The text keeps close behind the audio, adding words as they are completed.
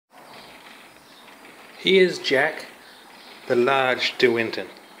Here's Jack, the large De Winton.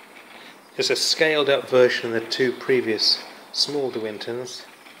 It's a scaled up version of the two previous small De Wintons.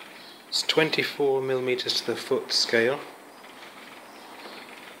 It's 24mm to the foot scale.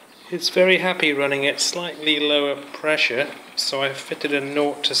 It's very happy running at slightly lower pressure, so I've fitted a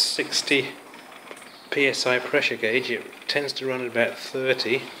 0 to 60 psi pressure gauge. It tends to run at about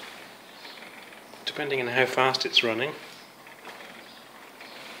 30, depending on how fast it's running.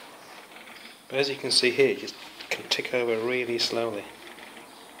 But as you can see here, it just can tick over really slowly.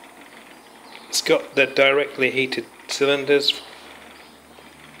 It's got the directly heated cylinders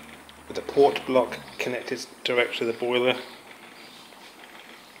with the port block connected direct to the boiler.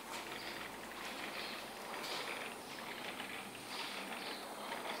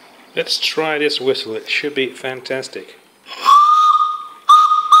 Let's try this whistle, it should be fantastic.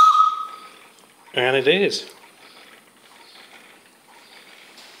 And it is.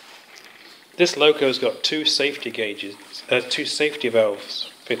 This Loco's got two safety valves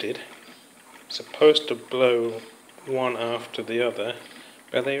fitted. It's supposed to blow one after the other,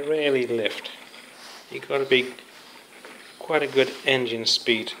 but they rarely lift. You've got to be quite a good engine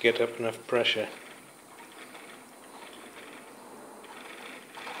speed to get up enough pressure.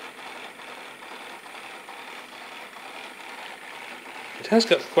 It has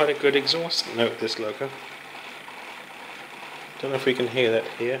got quite a good exhaust note, this Loco. Don't know if we can hear that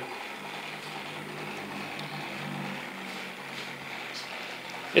here.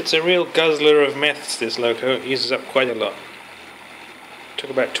 It's a real guzzler of meths, this Loco. It uses up quite a lot. Took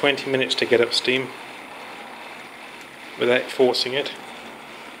about 20 minutes to get up steam without forcing it.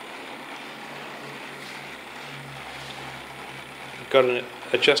 Got an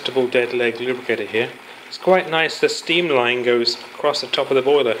adjustable dead leg lubricator here. It's quite nice, the steam line goes across the top of the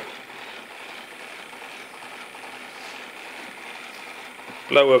boiler.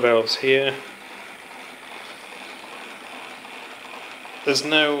 Blower valves here. There's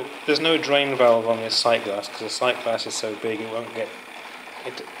no drain valve on this sight glass because the sight glass is so big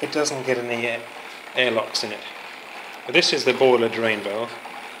it doesn't get any airlocks in it. But this is the boiler drain valve.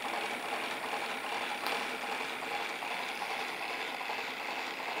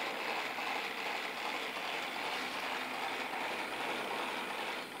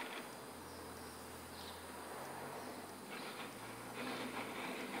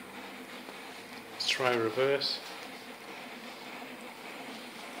 Let's try reverse.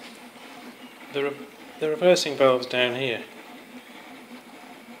 The reversing valve's down here.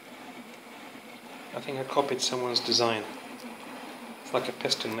 I think I copied someone's design. It's like a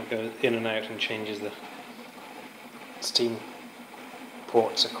piston that goes in and out and changes the steam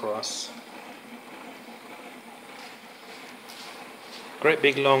ports across. Great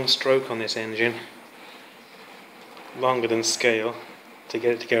big long stroke on this engine. Longer than scale to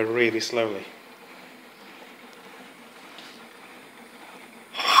get it to go really slowly.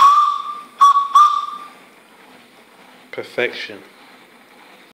 Perfection.